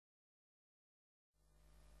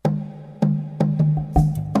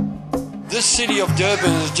this city of Durban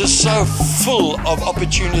is just so full of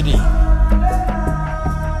opportunity.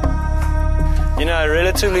 You know, a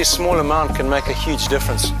relatively small amount can make a huge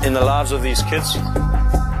difference in the lives of these kids.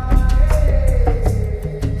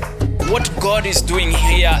 What God is doing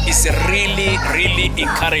here is really, really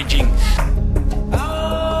encouraging.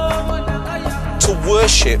 To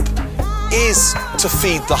worship is to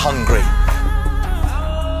feed the hungry.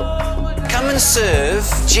 Come and serve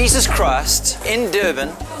Jesus Christ in Durban,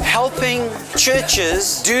 helping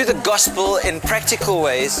churches do the gospel in practical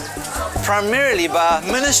ways, primarily by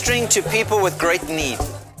ministering to people with great need.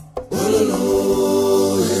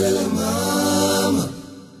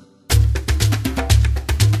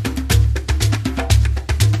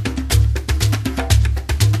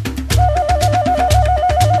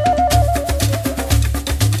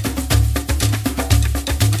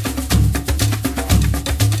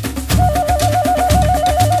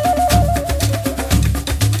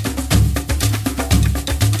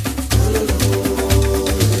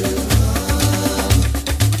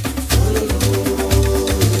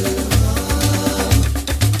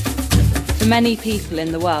 For many people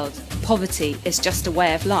in the world, poverty is just a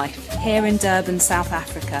way of life. Here in Durban, South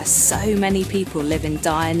Africa, so many people live in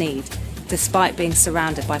dire need, despite being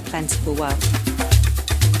surrounded by plentiful wealth.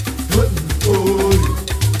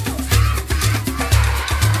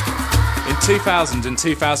 In 2000 and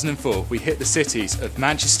 2004, we hit the cities of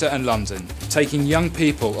Manchester and London, taking young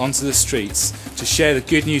people onto the streets to share the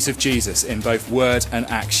good news of Jesus in both word and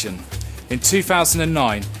action. In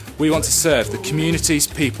 2009, we want to serve the communities,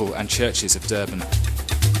 people and churches of Durban.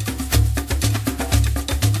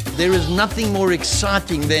 There is nothing more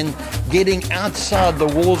exciting than getting outside the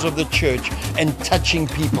walls of the church and touching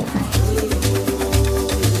people.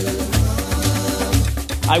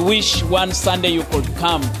 I wish one Sunday you could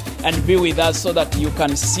come and be with us so that you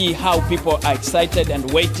can see how people are excited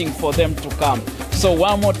and waiting for them to come. So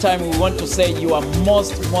one more time we want to say you are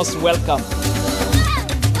most welcome.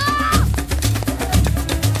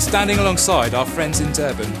 Standing alongside our friends in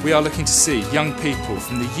Durban, we are looking to see young people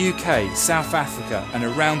from the UK, South Africa and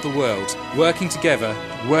around the world working together,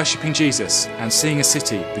 worshipping Jesus and seeing a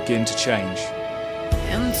city begin to change.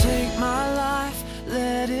 And take my life,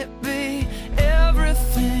 let it be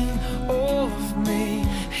everything of me.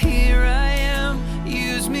 Here I am,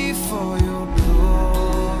 use me for your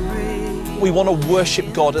glory. We want to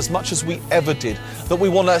worship God as much as we ever did, that we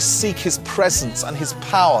want to seek His presence and His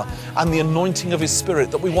power and the anointing of His Spirit,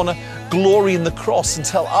 that we want to glory in the cross and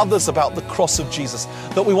tell others about the cross of Jesus,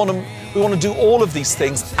 that we want to do all of these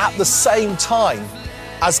things at the same time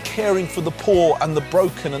as caring for the poor and the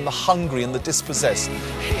broken and the hungry and the dispossessed.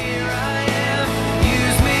 Here I am,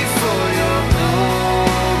 use me for your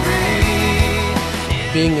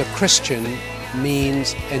glory. Being a Christian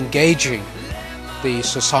means engaging the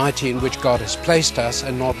society in which God has placed us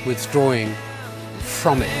and not withdrawing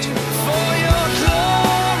from it.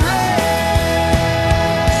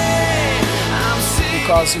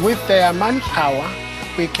 Because with their manpower,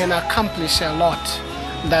 we can accomplish a lot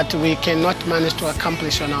that we cannot manage to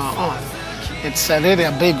accomplish on our own. It's really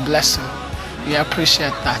a big blessing. We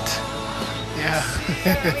appreciate that. Yeah.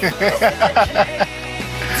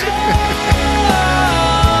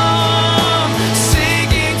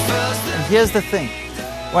 Here's the thing,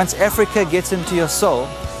 once Africa gets into your soul,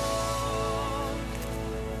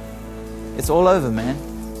 it's all over, man.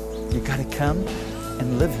 You gotta come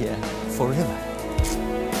and live here forever.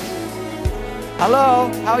 Hello,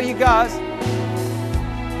 how are you guys?